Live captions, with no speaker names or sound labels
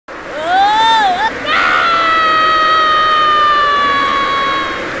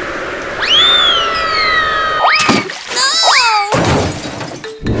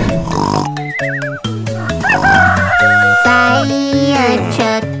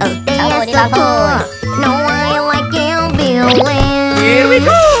is so cool. No, I like ambulance. Here we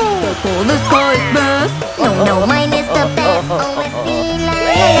go. The police car is best. No, mine is the best. Oh, let's see, la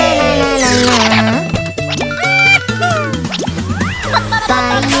la la la la la.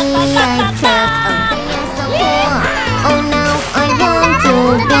 Fire truck, oh, they are so cool. Oh no, I want to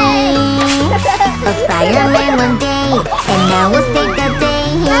be a fireman one day, and now we'll save the day.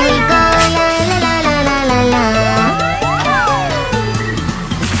 Here we go, la la la la la la la.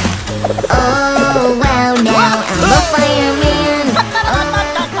 Oh wow, now I'm a fireman.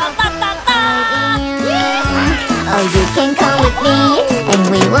 Oh, you can come with me, and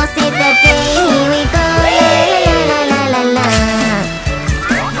we will save the day. Here we go, la la la la la la.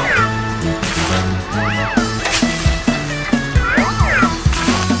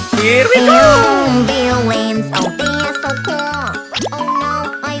 Here we go. Ambulance, oh they are so cool. Oh no,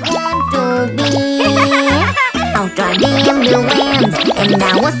 I want to be. I'll drive the ambulance, and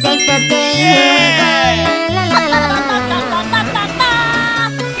now we'll save the day. Here we go, la la la la la.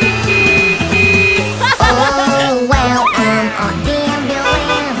 Oh wow, I'm on the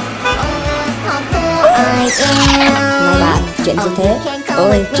ambulance. Oh look how cool I am. Này bạn, chuyện gì thế? You can come Ôi,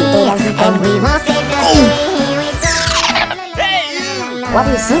 with chúng tôi me, đang thi and công. we will save the day. Here we go. La, la, la, la, la. What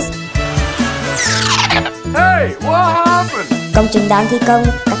is this? Hey, what happened? Công trình đang thi công,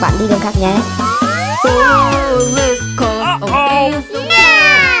 các bạn đi đường khác nhé. Police car, oh they are so cool.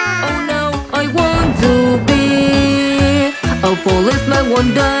 Oh no, I want to be a policeman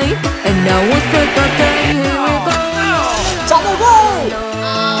one day, and now we'll save the day. Here we go. Chạy đâu rồi?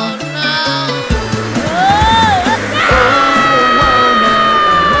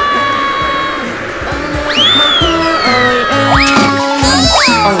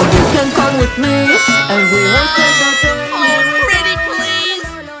 Oh, you can come with me, and we will save the day. Pretty please.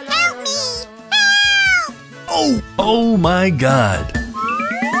 Oh my God.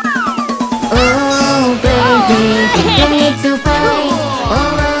 Oh baby, you don't need to fight.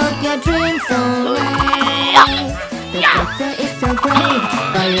 All of your dreams so nice. The doctor is so great.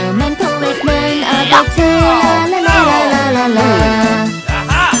 Fireman, policeman, I got to la la la la la la la.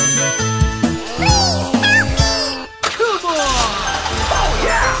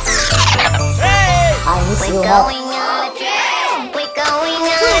 I miss We're you help. going on a trip. We're going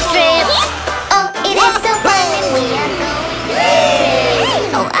on a trip. Oh, it is so fun when we are going on a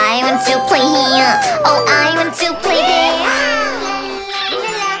trip. Oh, I want to play here. Oh, I want to play there.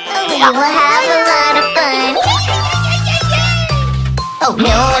 Oh, we will have a lot of fun. Oh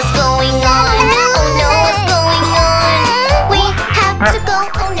no, what's going on? Oh no, what's going on? We have to go.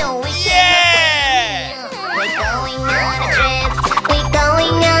 Oh no, we can't. We're going on a trip. We're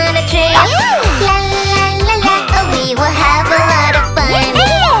going on a trip. La la la la. Oh, we will have a lot of fun.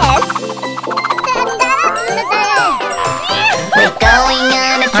 Yes. We're going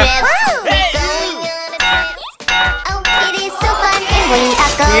on a trip. We're going on a trip. Oh, it is so fun, and we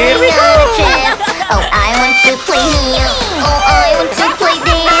are going on a trip. Oh, I want to play here. Oh, I want to play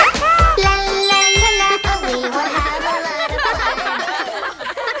there. La la la la. Oh, we will have a lot of fun.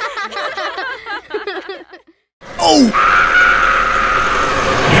 Oh!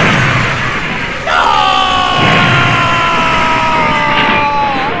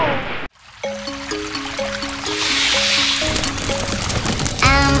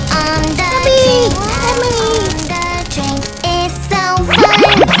 I'm on the train. I'm on the train. It's so fun.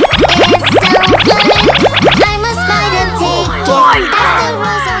 It's so fun. I must buy the ticket. That's the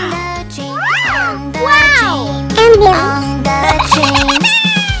rules on the train. On the train. On the train.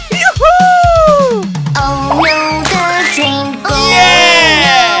 Oh no, the train goes away.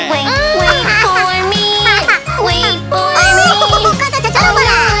 Wait for me. Wait for me. Oh no,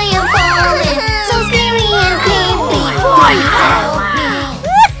 I am falling. So scary and creepy. Please help me.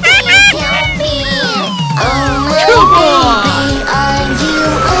 Please help me. Oh my baby, are you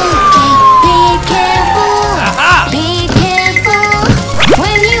okay? Be careful. Be careful.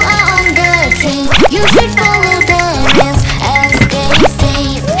 When you are on the train, you should follow the rules and stay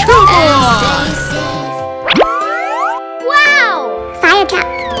safe. And stay safe. Fire truck.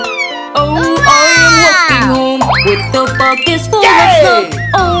 Oh, I am walking home with the pockets full of snow.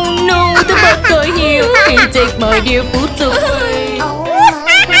 Oh no, the bus are here. Please take my dear food away. Oh,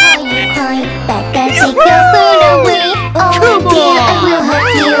 why you cry? Back and take your food away. Oh dear, I will help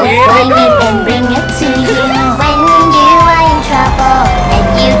you. Find it and bring it to you. When you are in trouble and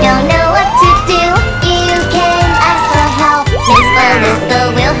you don't know what to do, you can ask for help. Miss Melissa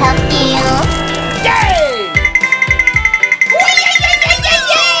will help you.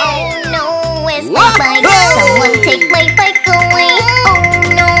 Oh no, where's my bike? Someone take my bike away. Oh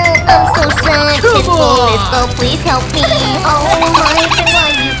no, I'm so sad. Miss Melissa, please help me. Oh my, why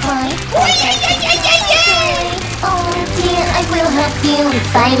you cry?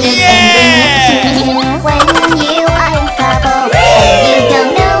 find it and bring it to you. When you are in trouble and you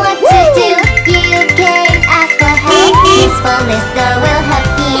don't know what to do, you can ask for help. This police girl will help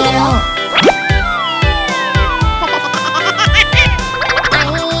you.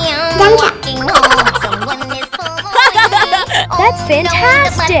 That's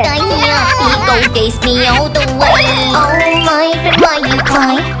fantastic! He chase me all the way. Oh my friend, why you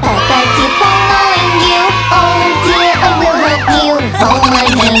cry? But I keep following you. Oh dear, I will help you. Hold my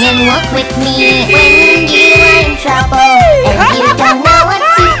hand and walk with me. When you are in trouble and you don't know what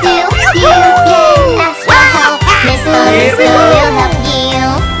to do, you can ask for help. Miss Police Girl will help you.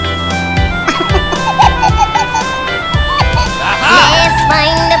 Let's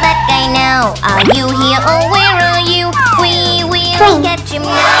find the bad guy now. Are you here or where are you? We will catch him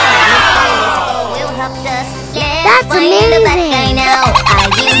now. Will help us. Let's find the bad guy now. Are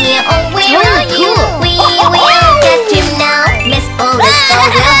you here or where are you? We will catch him now. Miss Police Girl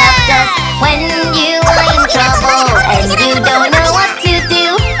will help us. When you are in trouble and you don't know what to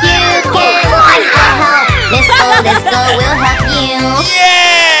do, you can ask for help. Miss Police Girl will help you.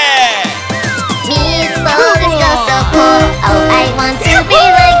 Miss Police Girl so cool. Oh, I want to be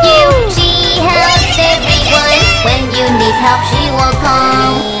like you. She helps everyone. When you need help, she will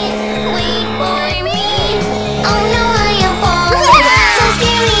come. Wait for me. Oh no, I am falling. So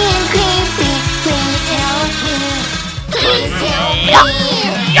scary and creepy. Please help me. Please help me.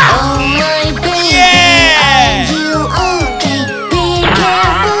 Oh my baby, are you okay? Be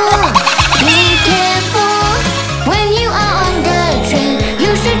careful. Be careful. When you are on the train,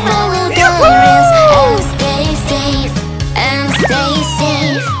 you should follow the rails and stay safe. And stay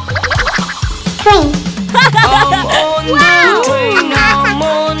safe. Train. I'm on the train, I'm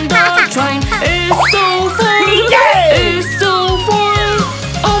on the train. It's so fun, it's so fun.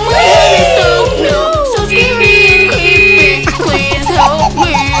 Oh my head is stuck now, so scary and creepy. Please help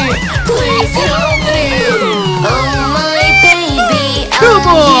me, please help me. Oh my baby, are you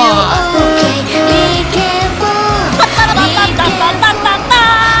okay? Be careful. Be careful.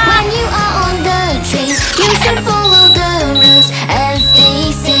 When you are on the train, you should follow the rules and stay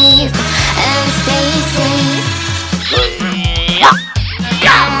safe. And stay safe.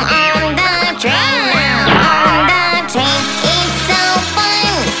 I'm on the train now. On the train, it's so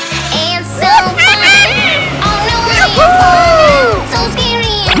fun. It's so fun. Oh no, I am falling. So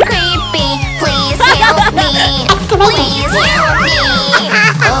scary and creepy. Please help me. Please help me.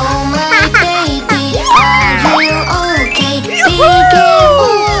 Oh my baby, are you okay? Be careful.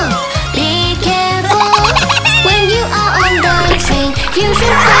 Be careful. When you are on the train, you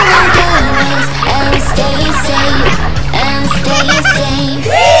should follow the rules and stay safe. And stay safe.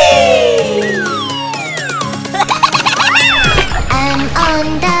 I'm on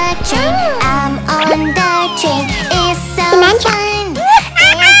the train. I'm on the train. It's so fun.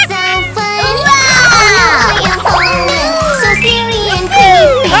 It's so fun. Oh no, I am falling. So scary and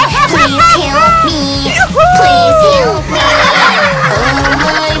creepy. Please help me. Please help me. Oh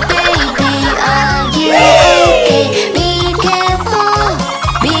my baby, are you okay? Be careful.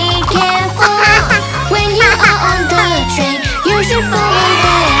 Be careful. When you are on the train, you should follow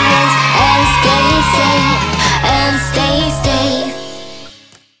the rules and stay safe. And stay safe.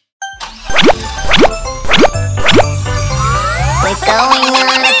 We're going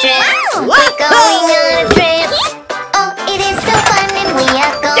on a trip. We're going on a trip. Oh, it is so fun and we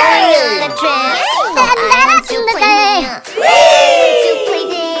are going on a trip. Oh, I want to play. I want to play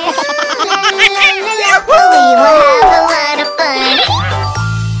there. La la la la la. Oh, we will have a lot of fun.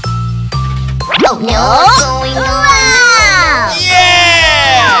 Oh no, what's going on?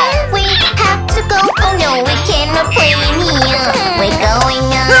 We have to go. Oh no, we cannot play in here. We're going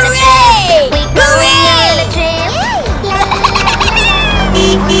on a trip. We're going on a trip. La la la la la.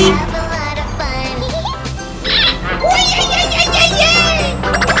 We will have a lot of fun.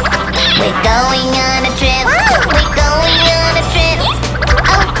 We're going on a trip. We're going on a trip.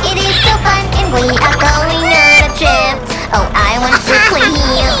 Oh, it is so fun and we are going on a trip. Oh, I want to play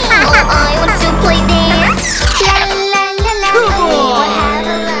here. Oh, I want to play there. La la la la. We will have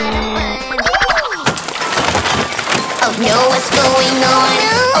a lot of fun. Oh no, what's going on?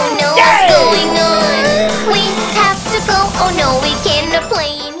 Oh no, what's going on? We have to go. Oh no, we cannot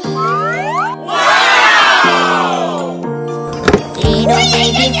play in here. Little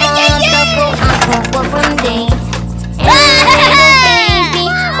baby from Toko, Uncle from day. And little baby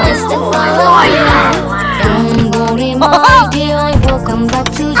wants to follow you. Don't worry, my dear, I will come back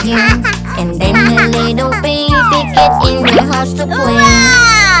to you. And then the little baby get in the house to play.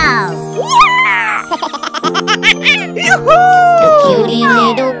 The cutie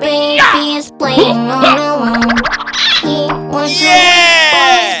little baby is playing on the lawn. He wants to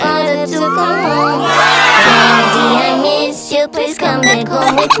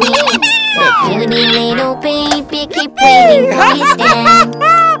Cutie little baby, keep waiting for his dad.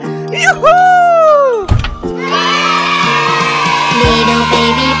 Little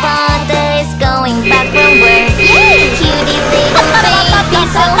baby father is going back from work. Cutie little baby,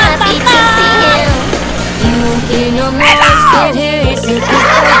 so happy to see him. You hear no noise, but here is a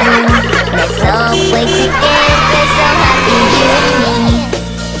gift for you. Let's all play together, so happy you and me.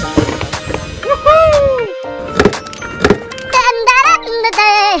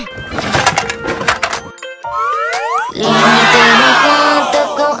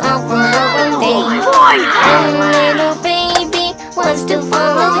 Little baby wants to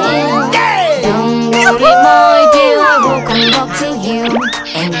follow him. Don't worry, my dear, I will come up to you.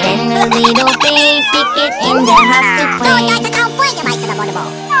 And then the little baby get in the house to play.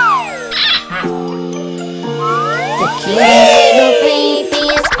 The cute little baby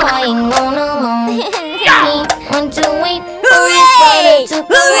is crying all alone. He wants to wait for his father to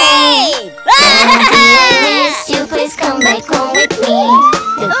come home. Daddy, I miss you, please come back home with me.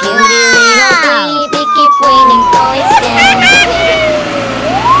 The cutie little baby keep waiting for his dad.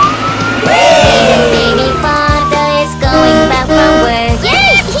 Little baby father is going back from work.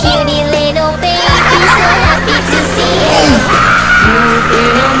 Cutie little baby, so happy to see him. You hear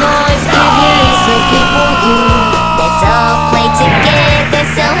no noise, but here is a gift for you. Let's all play together,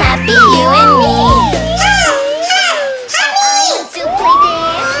 so happy you and me. To play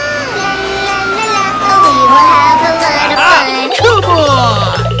this, la la la la. Oh, we will have a lot of fun. Come on!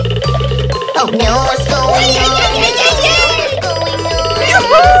 Oh no, what's going on? We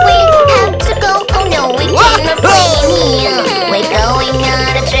have to go. Oh no, we cannot play in here. We're going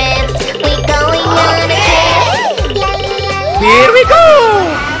on a trip. We're going on a trip. La, la, la, Here we go!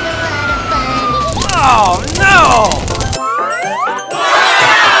 have a lot of fun. Oh no!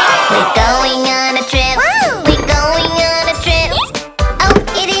 We're going on a trip. We're going on a trip. Oh,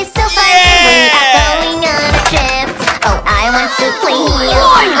 it is so fun. We are going on a trip. Oh, I want to play here.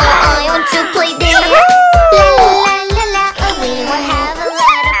 Oh, I want to play there. La la la la. Oh, we will have a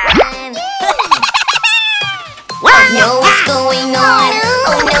lot of fun. Oh no, what's going on?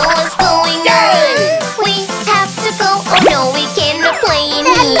 Oh no, what's going on? We have to go. Oh no, we cannot play in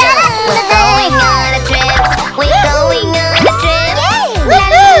here. We're going on a trip. We're going on a trip. La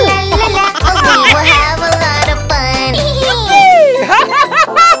la la la la. Oh, we will have a lot of fun.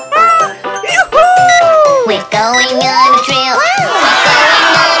 We're going on a trail. We're going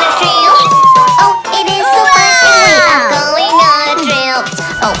on a trail. Oh, it is so fun. We are going on a trail.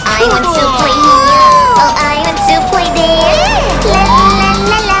 Oh, I want to play here. Oh, I want to play there. La la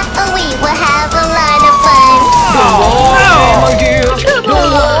la la. Oh, we will have a lot of fun.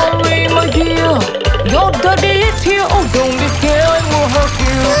 Don't worry, my dear. Your daddy is here. Oh, don't be scared, I will help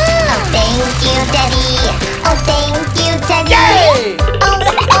you. Oh, thank you, Daddy. Oh, thank you, Daddy. Oh,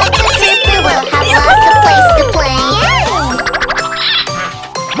 on the trip we will have lots of place to play.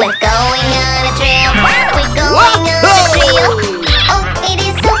 We're going on a trail. We're going on a trail. Oh, it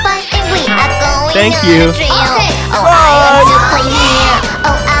is so fun, and we are going Thank on you. a trail. Oh, I want to play here.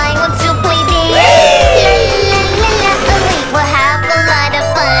 Oh, I want to play there. La la la la. Oh, we will have a lot of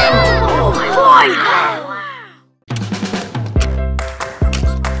fun.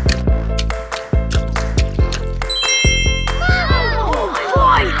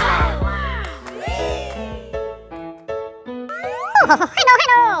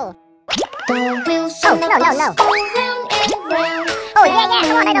 Hello. The wheels Oh, on the no, bus no. go round and round. Oh, yeah, yeah,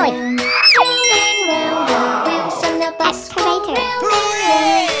 come on, I know it. Round and round. The wheels on the bus go Excavator. round and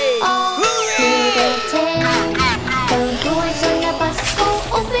round. All through the town. The doors on the bus go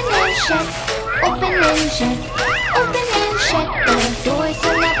open and shut. Open and shut. Open and shut. The doors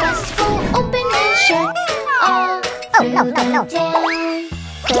on the bus go open and shut. All Oh, through no, the no, no. town.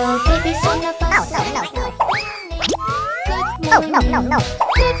 The babies on the bus No, no, no, go no. good Oh, morning. no, no, no.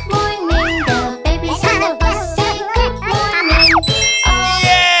 Good morning, the babies on the bus say good morning. All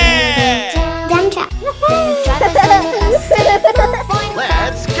through the town. Dumb truck. The drivers on the bus say move on back,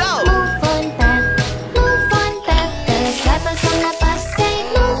 Let's go! move on back, move on back. The drivers on the bus say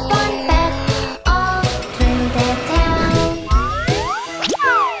move on back. All through the town.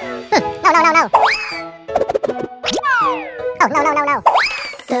 No, no, no, no. Oh, no, no, no, no.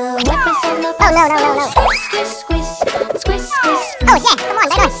 The wipers on the Oh, bus no, no, no, no. go squish, squish, squish, squish, squish. Oh, yeah, come on,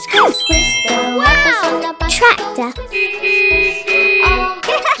 let Squish, us. squish, squish. The wipers on the bus Tractor. go squish, squish, squish. All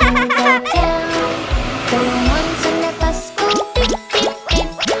through the town. The ones on the bus go beep, beep, beep, beep,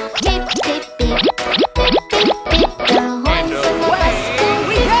 beep, beep, beep, beep, beep. The horns on the bus go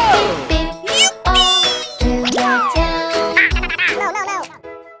beep, beep, beep. All through the town. No, no, no.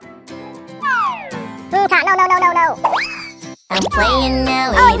 No, no, no, no, no. I'm playing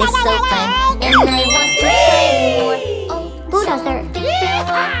now, Oh, it is so fun.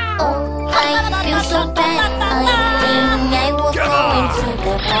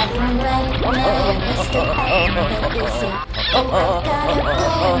 the bathroom? Where is it? Oh, I gotta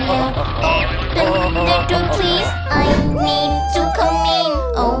go now. Open the door, please. I need to come in.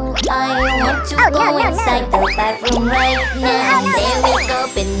 Oh, I want to go inside the bathroom right now. There we go,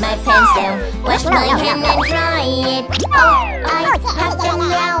 pin my pants down. Wash my hand and dry it. Oh, I have them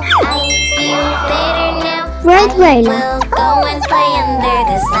now. I feel better now. Right, Layla. We'll go and play under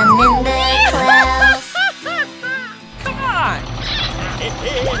the sun and the clouds. Come on!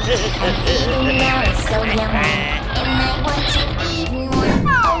 Eating now is so yummy, and I want to eat more.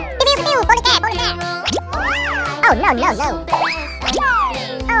 Oh, no, no, no.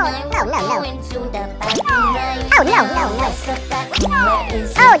 Oh, no, no, no. Oh, no, no, no.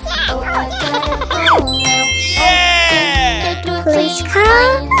 Oh, yeah. Please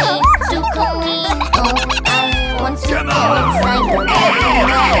come. I want to go inside the bathroom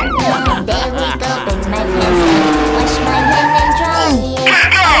right now. There we go, put my pants down. Wash my hand and dry it.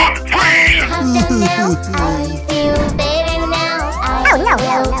 Have them now. I feel better now. Oh, no,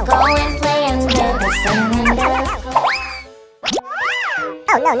 no, no. Go and play under the sun and the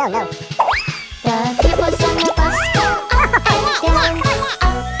Oh, no, no, no. The peoples on the bus go up and down, up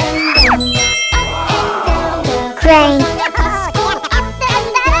and down, up and down. The Crane. peoples on the bus go up and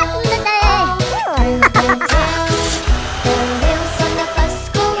down, all through the town. The wheels on the bus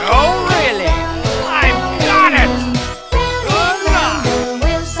go Oh, really? I've got it! round and round. The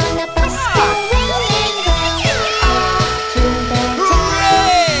wheels on the bus go round and round, all through the town.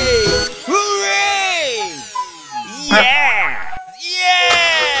 Hooray! Yeah! Yeah!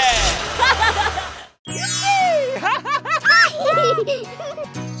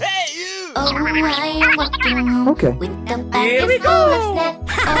 Hey, you! Oh, I am walking home with the bag is full of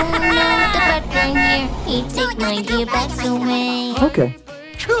snacks. Oh no, the bad guy here, he take my dear bags away. Okay.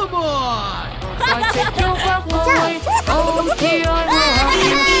 Come on! I take your back away. Oh dear, I will have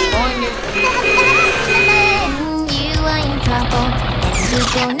you. On it. You are in trouble and you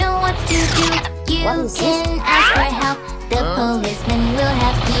don't know what to do. You can ask for help, the policeman will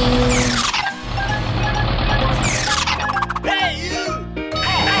help you. Hey, you!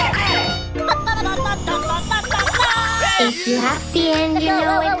 If you're happy and you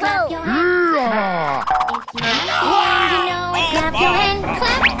know it, clap your hands. If you're happy and you know it, clap your hand,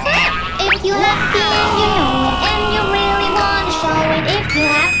 clap, clap. If you're happy and you know it, and you really want to show it. If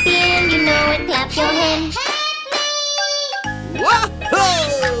you're happy and you know it, clap your hand.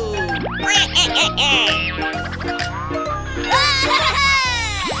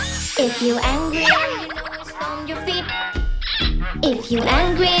 If you're angry and you know it's on your feet. If you're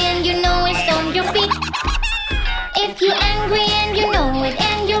angry and you know it's on your feet. If you're angry and you know it,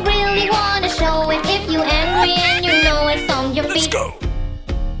 and you really want to show it. If you're angry and you know it's on your feet. Let's go.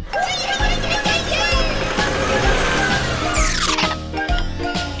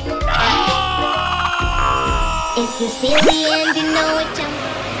 If you're silly and you know it, jump.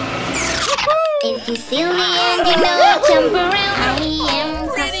 If you're silly and you know it, jump around. I am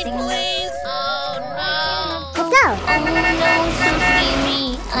crossing. Let's go. Oh no, so scary.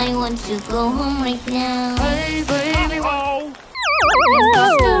 I want to go home right now. Hey baby, wow. I'm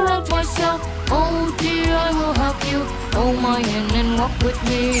just around myself. Oh dear, I will help you. Hold my hand and walk with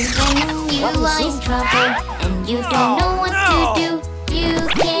me. When you are in trouble and you don't know what to do, you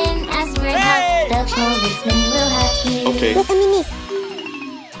can ask for help. The policeman will help you. Okay. Look, Aminis.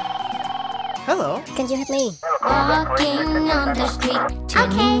 Hello. Can you help me? Walking on the street,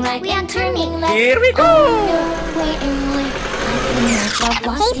 turning right and turning left. Here we go. Oh no, wait and wait. I think myself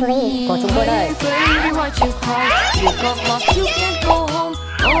lost in please. here. Go to Kudo. Hey baby, why'd you cry? You got lost, you can't go home.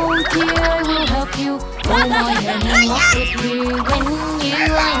 Oh dear, I will help you. Hold my hand and walk with me. When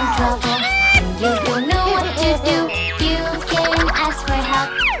you are in trouble and you don't know what to do, you can ask for help.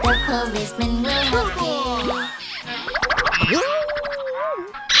 The policeman will help you.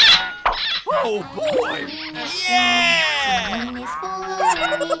 Oh boy. Yeah! Someone is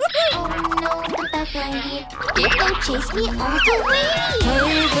following me. Oh no, the bad guy here. They go chase me all the way.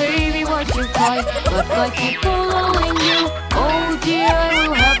 Hey baby, why'd you cry? But I keep following you. Oh dear, I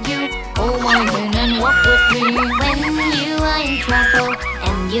will help you. Hold my hand and walk with me. When you are in trouble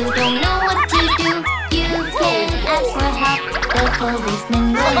and you don't know what to do, you can ask for help. The policeman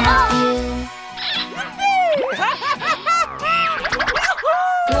will help you.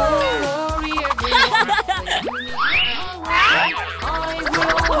 Don't worry, I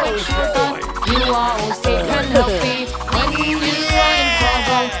will make sure that you are all safe and healthy. When you are in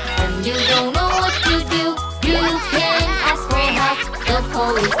trouble and you don't know what to do, you can ask for help. The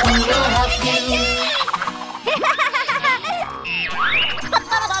policeman will help you.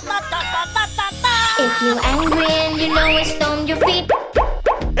 If you're angry and you know it's on your feet.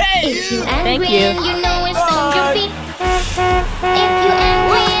 Hey, If you angry Thank you. and you know it's on your feet. If you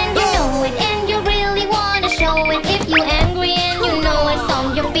angry and you know it and you really wanna show it. If you angry and you know it's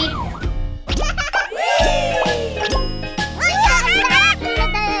on your feet.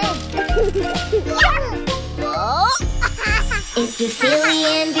 If you're silly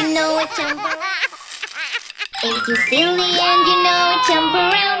and you know it, jump around. If you're silly and you know it, jump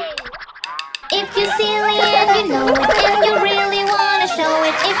around. If you're silly and you know it and you really wanna show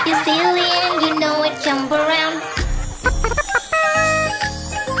it. If you're silly and you know it, jump around.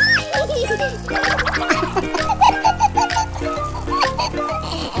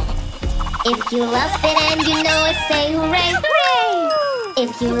 If you love it and you know it, say hooray, hooray.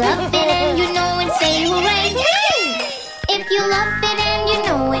 If you love it and you know it, say hooray, hooray. If you love it and you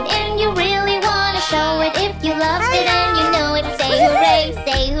know it and you really wanna show it. If you love it and you know it, say hooray,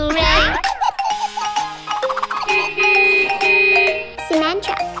 say hooray. Cement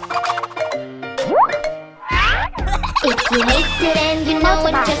truck. If you hate it and you know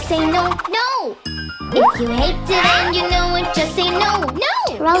it, just say no, no. If you hate it and you know it, just say no,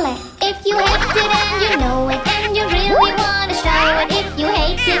 no. Roller. If you hate it and you know it and you really wanna show it. If you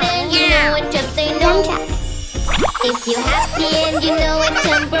hate it and you know it, just say no. If you're happy and you know it,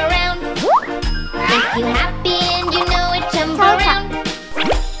 jump around. If you're happy and you know it, jump around.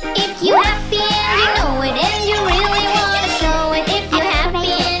 If you're happy and you know it and you really wanna show it. If you're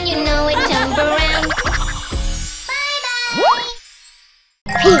happy and you know it, jump around. Bye-bye.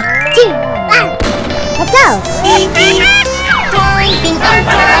 3, 2, 1. Let's go. Driving, I'm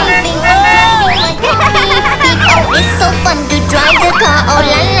driving, like a beep. Oh, it's so fun to drive the car. Oh,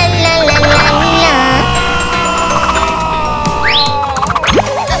 la la la la la la.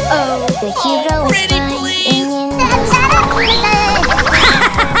 Uh-oh, the hero is flying in the sky.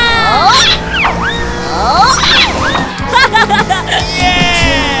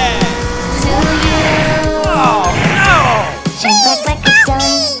 Shine bright like a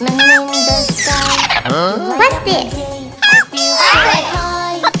diamond in the sky. What's this?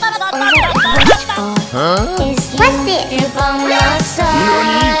 What's this?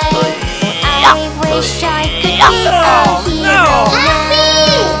 I wish I could be a hero now.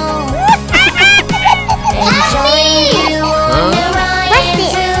 Enjoying you on the ride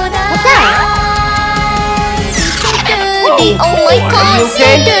into the dirty. Oh my God, so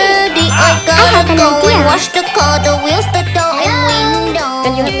dirty. I gotta go and wash the car, the wheels, the door and window.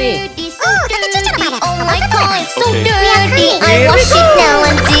 Can you help me? Dirty, so dirty. Oh my car is so dirty. I wash it now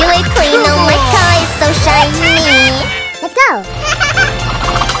until it's clean. Oh my car is so shiny. Let's go.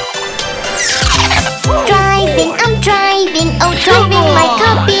 Driving, I'm driving, oh driving like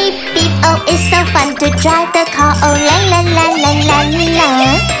a beep beep. Oh, it's so fun to drive the car. Oh la la la la la la.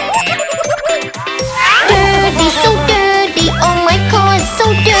 Dirty, so dirty. Oh my car is so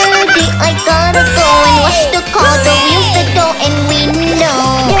dirty. I gotta go and wash the car, the wheels, the door and window.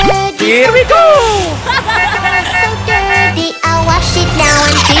 Dirty, Here we go. so dirty. I'll wash it now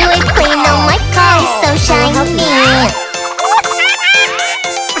until it's clean. Oh my car is so shiny.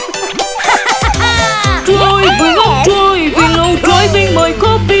 Driving my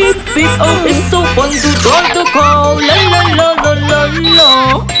car, beep beep. Oh, it's so fun to drive the car. La la la la la la.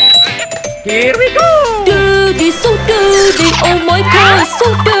 Here we go. Dirty, so dirty. Oh, my car is so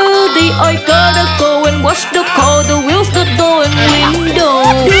dirty. I gotta go and wash the car, the wheels, the door and window.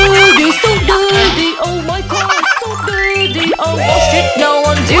 Dirty, so dirty. Oh, my car is so dirty. I'll wash it now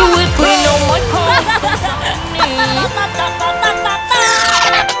until it's clean. Oh, my car is so shiny.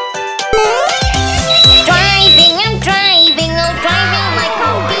 Driving, I'm driving, oh driving like a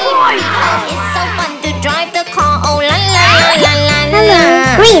beep beep. Oh, it's so fun to drive the car. Oh la la la la la la.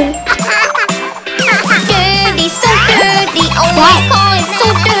 Green. Dirty, so dirty. Oh my car is so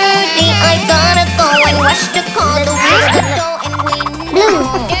dirty. I gotta go and wash the car, the wheels, the door and window.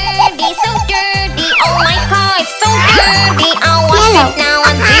 Dirty, so dirty. Oh my car is so dirty. I'll wash it now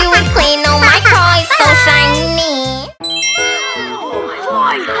until it's clean. Oh my car is so shiny.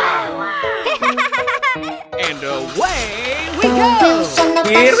 And away we The go. wheels on the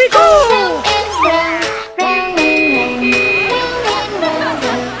Here bus we go. go round and round, round and round, round and round.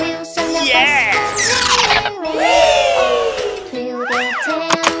 The wheels on the Yeah. bus go round and round, through the town.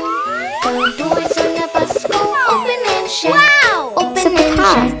 The doors on the bus go open and shut. Wow! Open and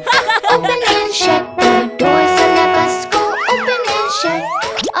shut. Open and shut. The doors on the bus go open and shut.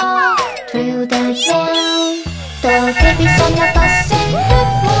 All through the town. The babies on the bus say good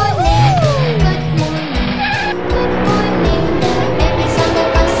morning. Good morning. Good morning. The babies on the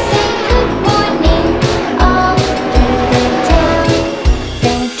bus say good morning. All through the town.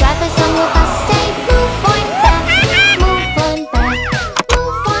 The drivers on the bus say move on back. Move on back.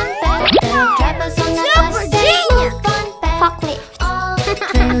 Move on back.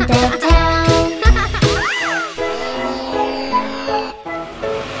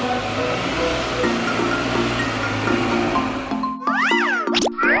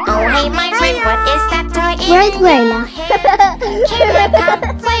 Hey, my friend, what is that toy? Red Layla. Here I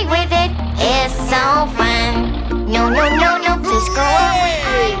come, play with it. It's so fun. No, no, no, no, please go away.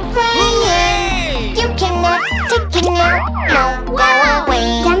 I'm playing. You cannot take it now. No, go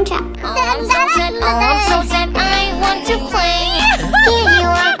away. Gumdrop. Oh, I'm so sad. Oh, I'm so sad. I want to play. Here you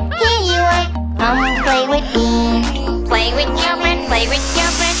are. Here you are. Come play with me. Play with your friend. Play with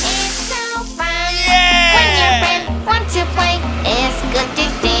your friend. It's so fun. When your friend wants to play, it's good to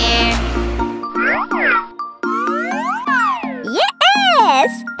share. Yes!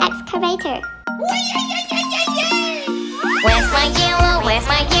 Excavator. Where's my yellow? Where's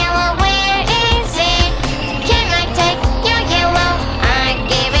my yellow? Where is it? Can I take your yellow? I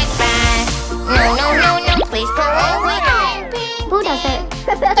give it back. No, no, no, no, please go away. Bulldozer.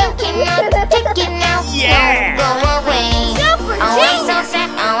 You cannot take it now. Yeah. No, go away. Oh, I'm so sad.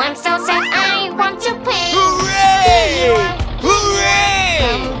 Oh, I'm so sad. I want to play. Hooray! Hooray!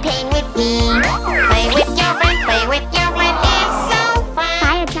 Come play with me. Play with your friend. Play with your friend. It's so fun.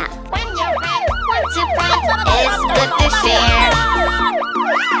 Fire trap. When your friend wants to play, it's good to share.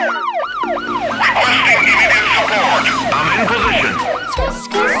 I'm in position. Squish,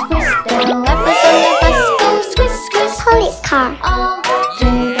 squish, squish. The weapons on the bus go squish, squish, Police car. all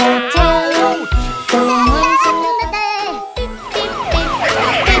through the town. The ones on the beep, beep, beep, beep, beep,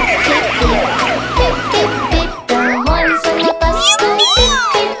 beep, beep, beep. The ones on the bus go beep,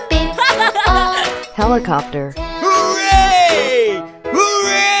 beep, beep, all Helicopter. Hooray!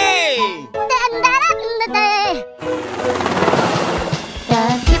 Hooray! the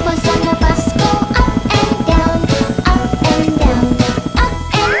pupils on the bus go up and down, up and down, up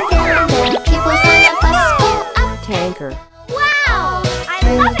and down. The pupils on the bus go up. Tanker. Wow! I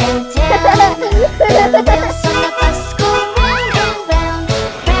Through love the it! town, the wheels on the bus go round and round,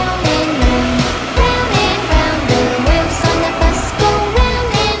 round and round, round and round. The wheels on the bus go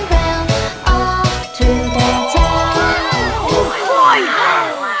round and round, all through the town.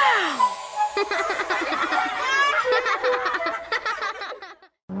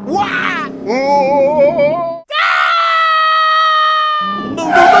 Wah! No,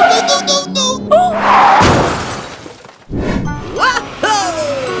 no, no, no, no, no, no! Wahoo!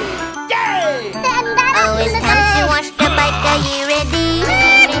 Yay! Oh, it's time to wash the bike, are you ready?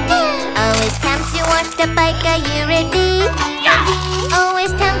 Oh, it's time to wash the bike, are you ready? Oh,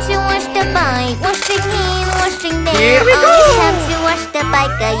 it's time to wash the bike, washing in, washing there. Here we Oh, go. it's time to wash the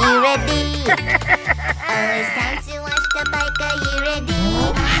bike, are you ready? Oh, it's time to wash the bike, are you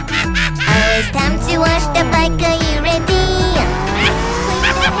ready? Oh, it's time to wash the bike, are you ready?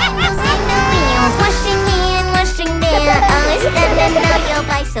 Clean the windows and the wheels, washing in, washing there. Oh, it's done and now your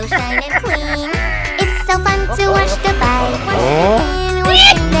bike's so shine and clean. It's so fun to wash the bike, washing in,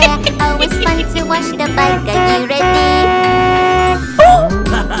 washing there. Oh, it's fun to wash the bike, are you ready? Oh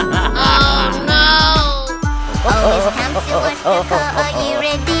no! Oh, it's time to wash the car, are you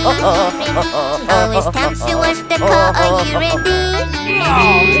ready? Oh, it's time to wash the car, are you ready?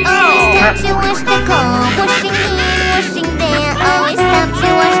 Oh, it's time to wash the car, washing in, washing there. Oh, it's time to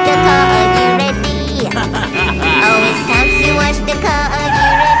wash the car, are you ready? Oh, it's time to wash the car, are you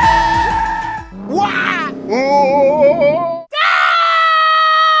ready? Wah!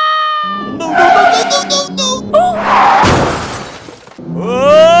 No, no, no, no, no, no, no!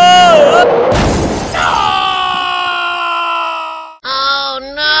 Oh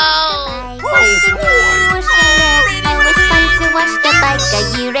no! Washing in, washing there. Oh, it's fun to wash the bike, are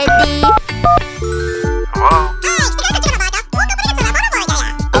you ready?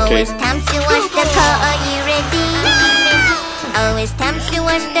 Oh, it's time to wash the car, are you ready? Oh, it's time to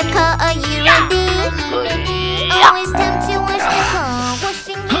wash the car, are you ready? Oh, it's time to wash the car,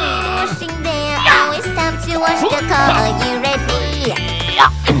 washing in, washing there. Oh, it's time to wash the car, are you ready?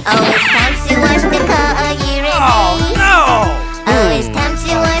 Oh, it's time to wash the car, are you ready? No! Oh, it's time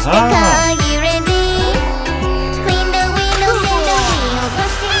to wash the car, are you ready? Clean the windows and the wheels,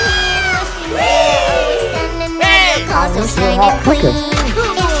 washing in, washing there. Oh, it's done and now your car's so shine and clean.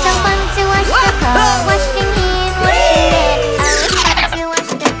 It's so fun to wash the car, washing in, washing there. Oh, it's fun to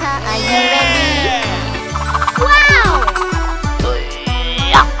wash the car, are you ready? Wow!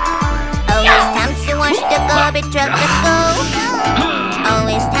 Oh, it's time to wash the garbage truck, let's go. Oh,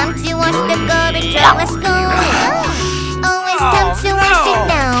 it's time to wash the garbage truck, let's go. Oh, it's time to wash it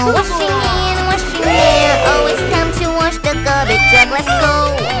now, washing in, washing there. Oh, it's time to wash the garbage truck, let's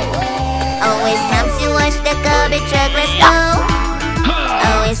go. Oh, it's time to wash the garbage truck, let's go.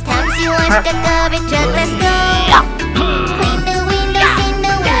 Oh, it's time to wash the garbage truck, let's go. Clean the windows and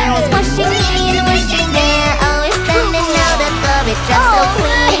the wheels, washing in, washing there. Oh, it's done and now the garbage truck's so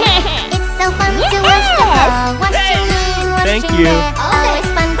clean. It's so fun to wash the car, washing in, washing Thank you. there. Oh, it's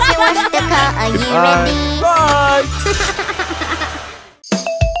fun to wash car, are you ready? Bye.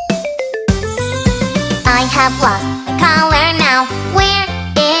 I have lost my collar now. Where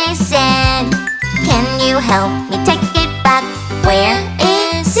is it? Can you help me take it back? Where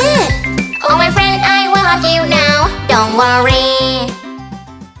is it? Oh my friend, I will help you now. Don't worry.